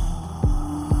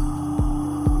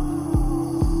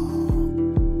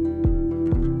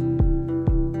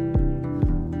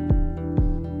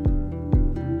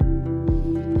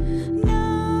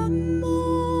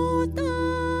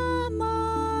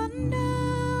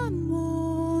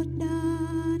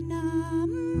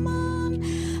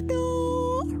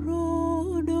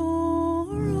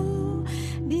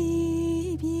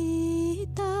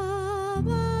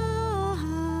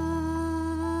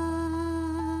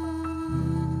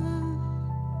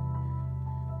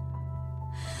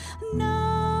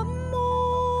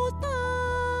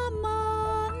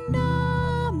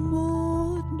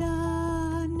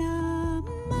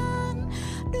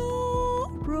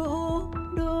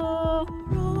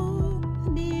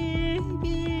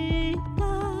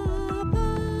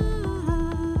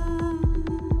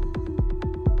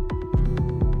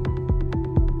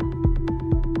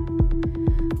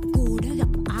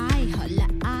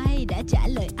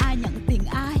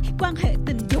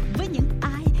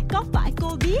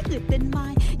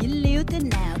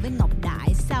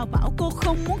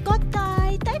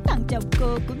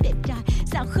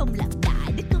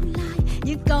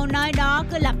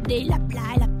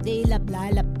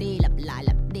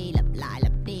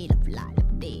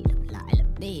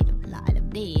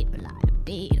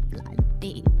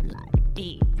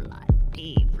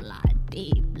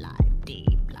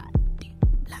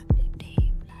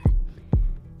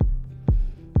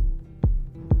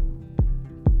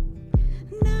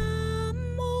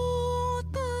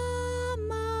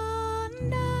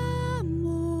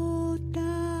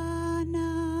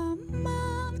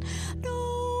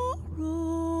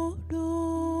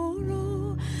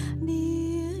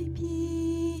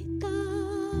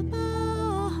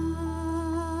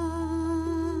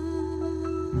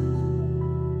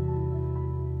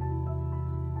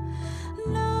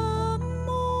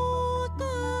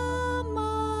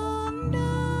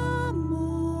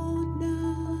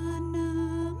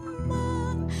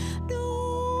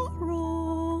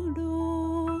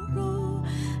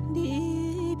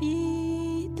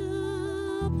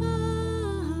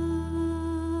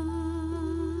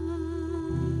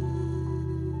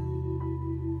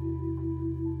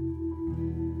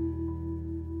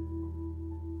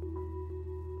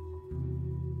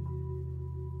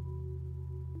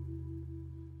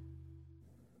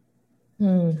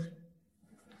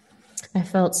 I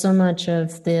felt so much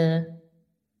of the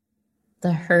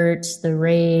hurt, the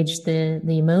rage, the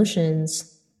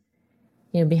emotions,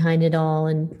 behind it all.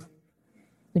 And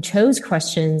we chose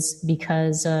Questions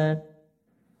because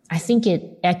I think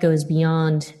it echoes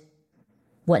beyond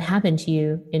what happened to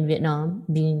you in Vietnam,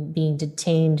 being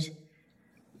detained,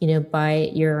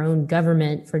 by your own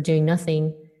government for doing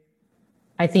nothing.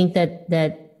 I think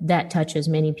that touches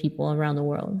many people around the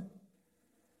world.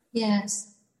 Yes.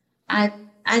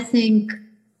 I think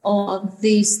all of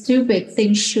these stupid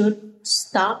things should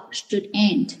stop, should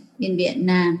end in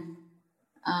Vietnam.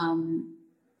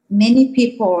 Many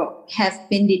people have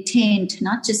been detained,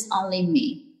 not just only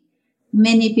me.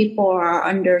 Many people are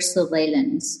under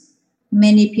surveillance.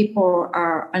 Many people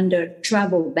are under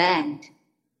travel ban.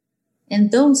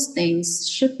 And those things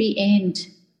should be end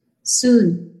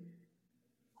soon.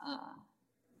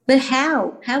 But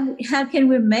how? How can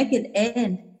we make it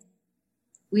end?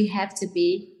 We have to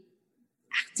be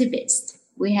activists.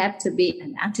 We have to be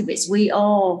an activist. We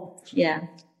all, yeah.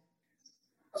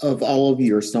 Of all of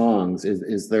your songs,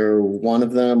 is there one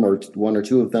of them or one or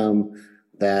two of them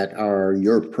that are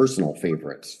your personal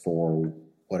favorites for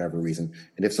whatever reason?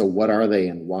 And if so, what are they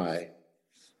and why?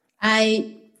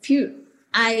 I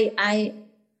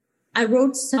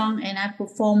wrote song and I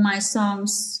perform my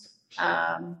songs.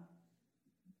 I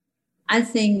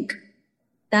think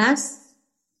that's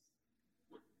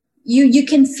you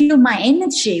can feel my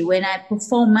energy when I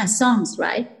perform my songs,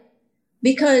 right?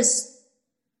 Because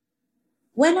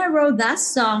when I wrote that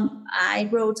song, I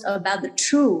wrote about the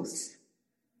truth.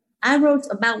 I wrote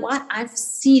about what I've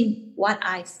seen, what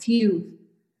I feel.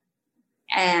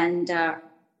 And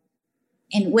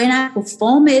when I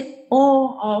perform it,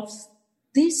 all of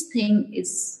this thing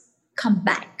is come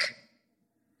back.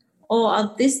 All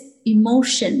of these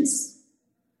emotions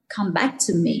come back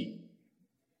to me.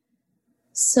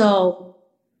 So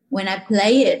when I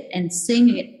play it and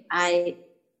sing it, I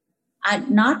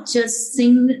not just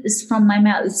sing this from my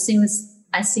mouth,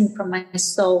 I sing from my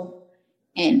soul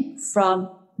and from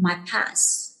my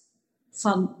past,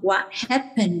 from what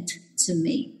happened to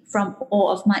me, from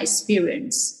all of my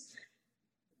experience.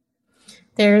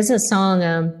 There's a song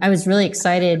I was really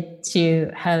excited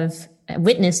to have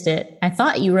witnessed it. I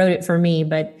thought you wrote it for me,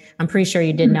 but I'm pretty sure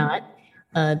you did not.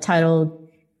 Titled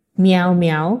Meow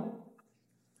Meow.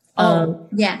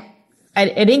 Yeah. I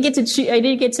didn't get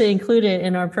to include it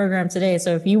in our program today.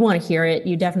 So if you want to hear it,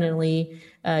 you definitely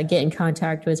get in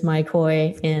contact with Mai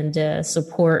Khoi and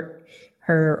support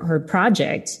her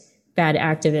project, Bad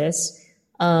Activists.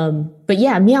 But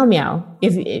yeah, Meow Meow.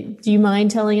 Do you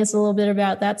mind telling us a little bit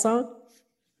about that song?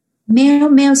 Meow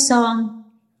Meow song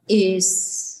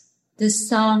is the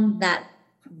song that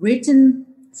written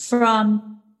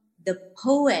from the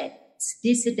poet's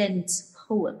dissident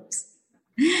poems.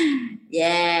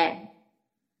 Yeah.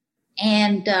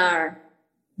 And the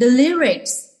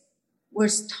lyrics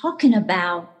was talking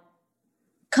about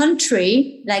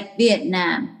country like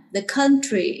Vietnam. The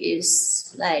country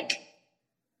is like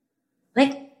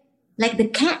the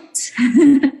cat.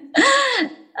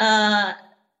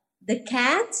 The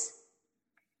cat,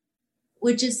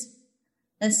 which is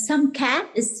some cat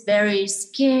is very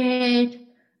scared,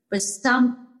 but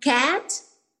some cat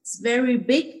is very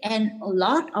big and a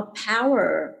lot of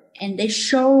power, and they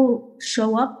show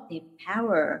up their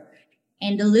power.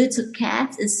 And the little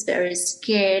cat is very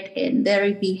scared and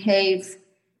very behave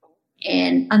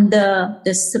and under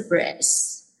the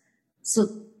suppress. So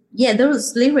yeah,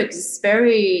 those lyrics is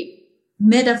very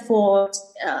metaphor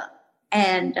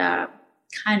and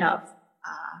kind of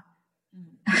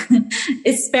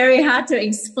it's very hard to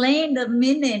explain the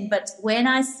meaning. But when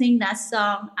I sing that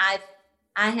song, I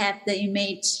have the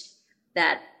image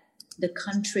that the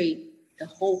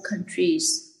whole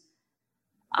countries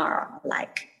are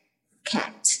like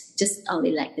cat, just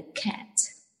only like the cat.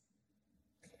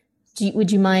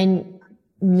 Would you mind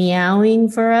meowing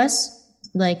for us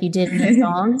like you did in the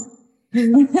song?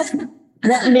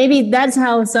 Maybe that's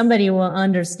how somebody will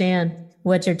understand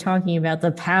what you're talking about,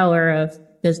 the power of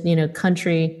this,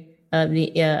 country,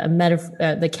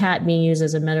 the cat being used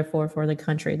as a metaphor for the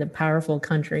country, the powerful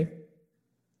country.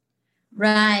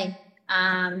 Right.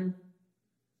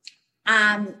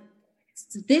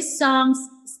 These songs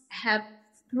have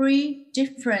 3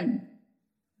 different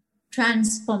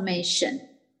transformation.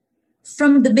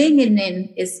 From the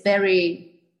beginning, it's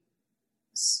very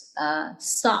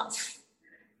soft,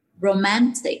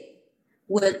 romantic,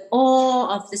 with all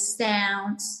of the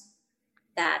sounds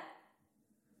that,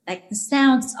 like the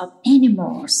sounds of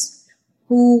animals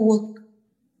who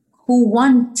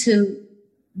want to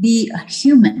be a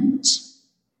human,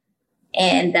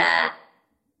 and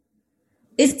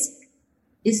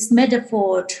it's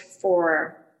metaphor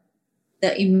for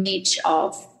the image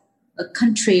of a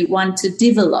country want to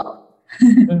develop.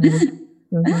 Mm-hmm.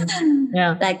 Mm-hmm.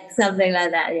 Yeah, like something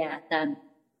like that. Yeah, done.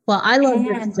 Well, I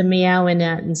love the meow in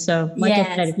that, and so, like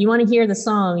I said, if you want to hear the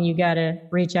song, you got to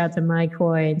reach out to Mai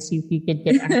Khoi and see if you could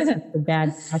get access to Bad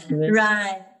Activists.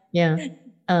 Right. Yeah.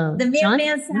 The meow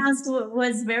meow sounds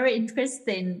was very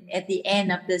interesting. At the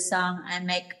end of the song, I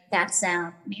make that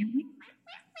sound.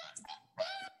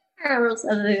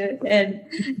 And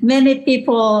many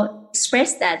people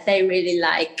express that they really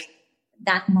like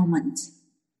that moment.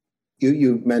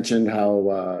 You mentioned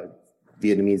how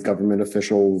Vietnamese government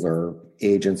officials or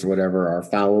agents or whatever are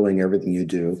following everything you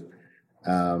do.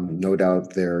 No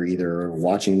doubt they're either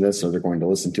watching this or they're going to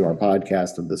listen to our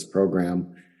podcast of this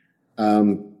program.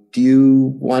 Do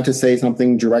you want to say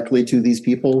something directly to these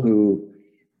people who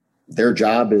their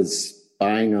job is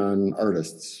spying on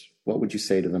artists? What would you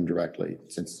say to them directly,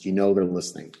 since you know they're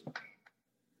listening?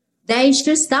 They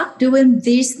should stop doing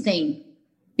this thing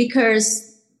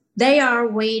because they are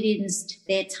waiting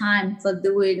their time for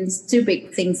doing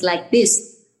stupid things like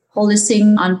this,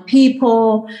 policing on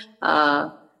people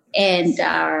and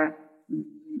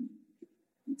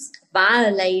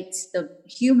violate the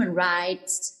human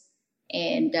rights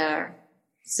and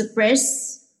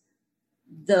suppress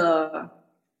the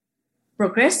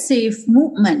progressive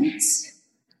movements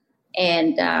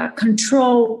and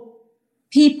control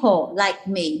people like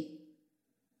me.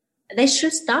 They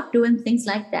should stop doing things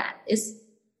like that. It's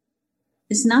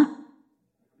not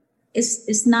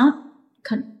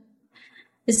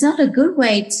a good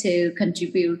way to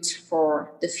contribute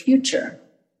for the future.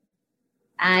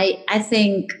 I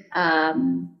think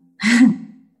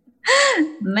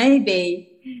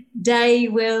maybe they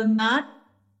will not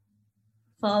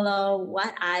follow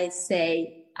what I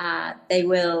say. They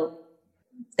will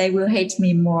hate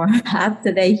me more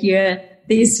after they hear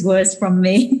these words from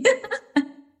me.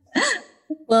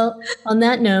 Well, on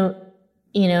that note,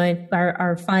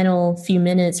 our final few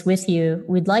minutes with you,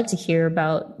 we'd like to hear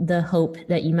about the hope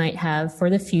that you might have for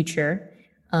the future.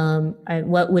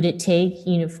 What would it take,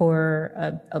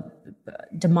 for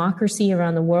democracy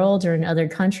around the world or in other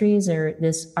countries, or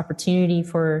this opportunity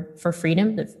for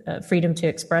freedom, the freedom to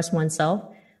express oneself.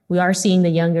 We are seeing the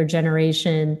younger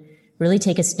generation really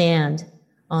take a stand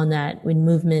on that with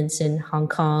movements in Hong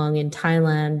Kong and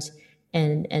Thailand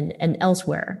and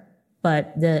elsewhere.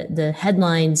 But the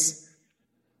headlines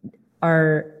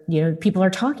are, people are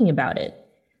talking about it.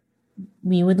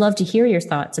 We would love to hear your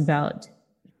thoughts about,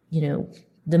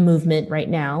 the movement right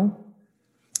now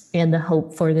and the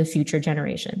hope for the future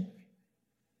generation.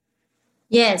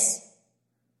 Yes.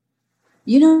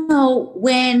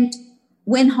 When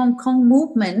Hong Kong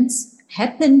movements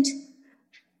happened,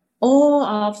 all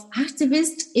of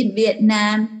activists in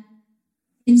Vietnam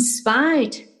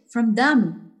inspired from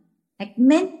them. Like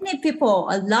many people,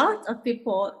 a lot of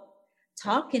people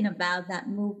talking about that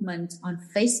movement on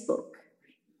Facebook.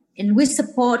 And we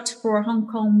support for Hong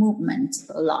Kong movement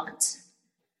a lot.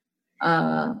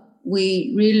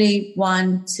 We really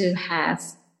want to have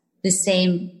the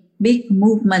same big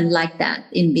movement like that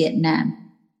in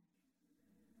Vietnam.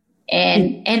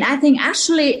 And I think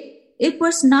actually it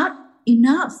was not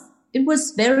enough. It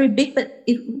was very big, but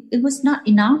it was not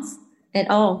enough at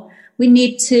all. We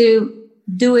need to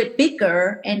do it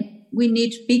bigger, and we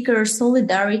need bigger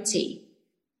solidarity.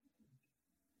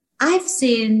 I've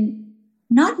seen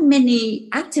not many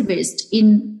activists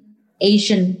in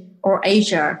Asia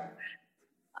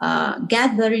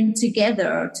gathering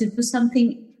together to do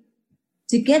something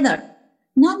together.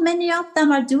 Not many of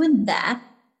them are doing that.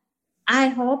 I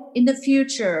hope in the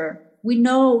future we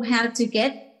know how to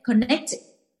get connected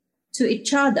to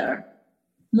each other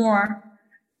more,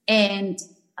 and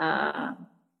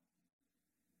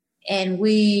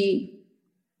we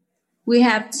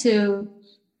have to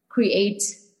create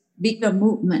bigger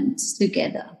movements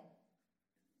together.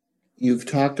 You've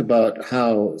talked about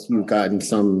how you've gotten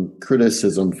some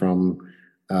criticism from,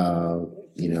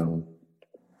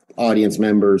 audience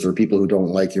members or people who don't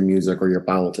like your music or your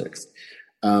politics.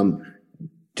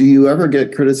 Do you ever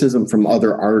get criticism from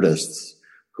other artists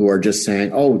who are just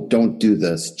saying, "Oh, don't do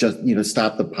this. Just,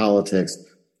 stop the politics.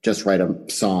 Just write a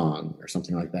song," or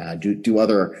something like that? Do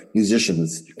other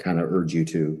musicians kind of urge you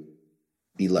to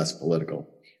be less political?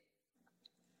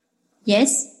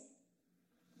 Yes.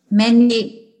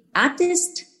 Many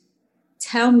artists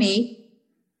tell me,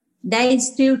 they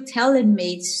still telling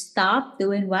me, stop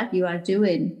doing what you are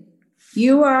doing.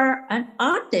 You are an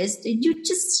artist, and you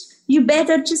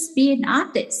better just be an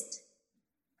artist.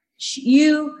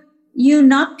 You're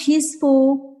not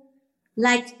peaceful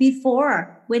like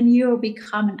before when you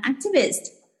become an activist.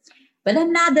 But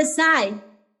another side,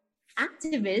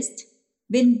 activists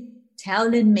been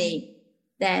telling me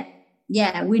that,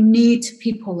 we need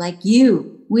people like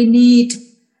you. We need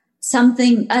some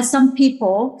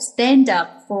people stand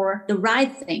up for the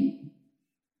right thing,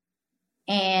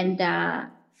 and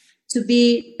to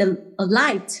be a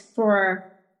light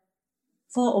for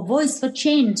a voice for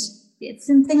change. It's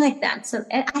something like that. So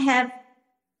I have,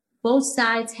 both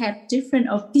sides have different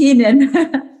opinion.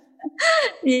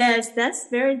 Yes, that's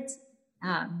very,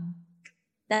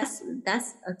 that's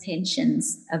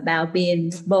attentions about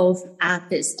being both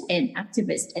artist and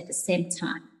activist at the same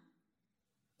time.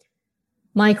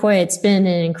 Mai Khoi, it's been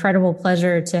an incredible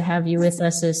pleasure to have you with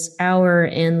us this hour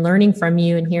and learning from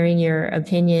you and hearing your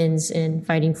opinions in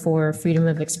fighting for freedom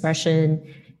of expression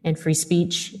and free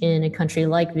speech in a country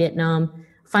like Vietnam.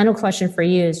 Final question for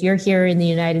you is, you're here in the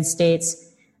United States.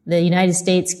 The United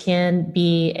States can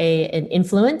be an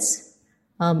influence,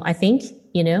 I think,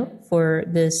 for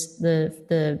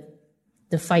the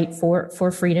fight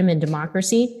for freedom and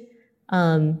democracy.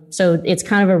 So it's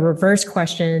kind of a reverse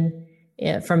question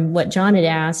from what John had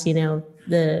asked,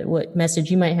 what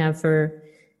message you might have for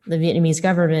the Vietnamese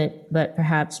government, but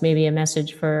perhaps maybe a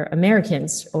message for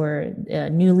Americans or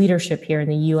new leadership here in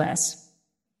the U.S.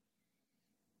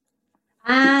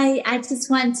 I just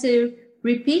want to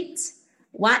repeat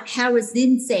what Howard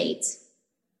Zinn said,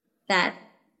 that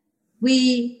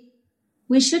we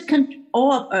should,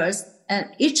 all of us,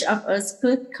 each of us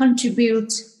could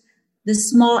contribute the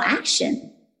small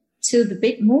action to the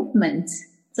big movement.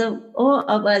 So all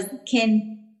of us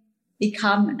can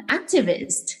become an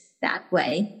activist that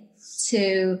way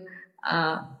to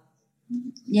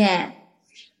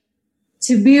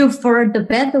build for the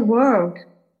better world.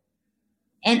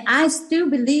 And I still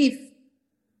believe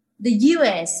the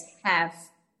U.S. have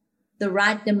the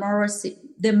right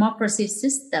democracy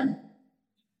system.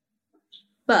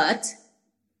 But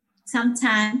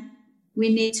sometimes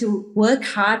we need to work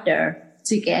harder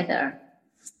together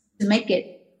to make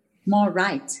it more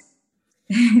right.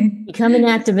 Become an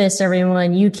activist,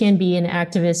 everyone. You can be an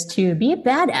activist too. Be a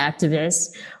bad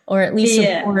activist, or at least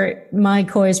support My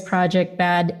Koi's project,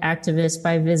 Bad Activist,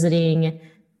 by visiting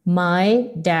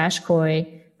my-koi.com.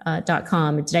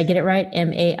 Did I get it right?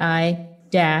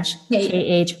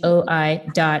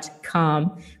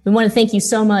 MAI-KHOI.com. We want to thank you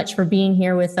so much for being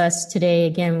here with us today.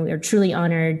 Again, we are truly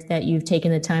honored that you've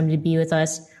taken the time to be with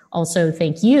us. Also,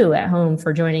 thank you at home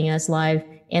for joining us live,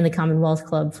 and the Commonwealth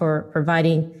Club for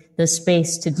providing the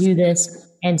space to do this.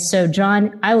 And so,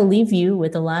 John, I will leave you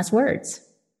with the last words.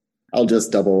 I'll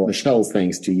just double Michelle's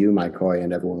thanks to you, My Koi,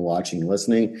 and everyone watching and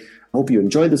listening. I hope you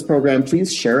enjoyed this program.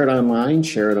 Please share it online,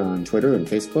 share it on Twitter and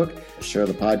Facebook, share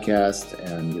the podcast,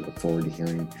 and we look forward to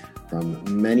hearing from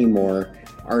many more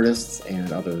artists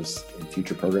and others in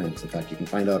future programs. In fact, you can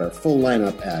find out our full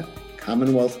lineup at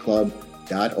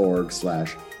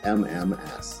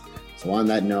commonwealthclub.org/MMS. So on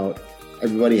that note,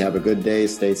 everybody have a good day,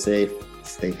 stay safe,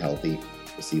 stay healthy.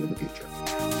 We'll see you in the future.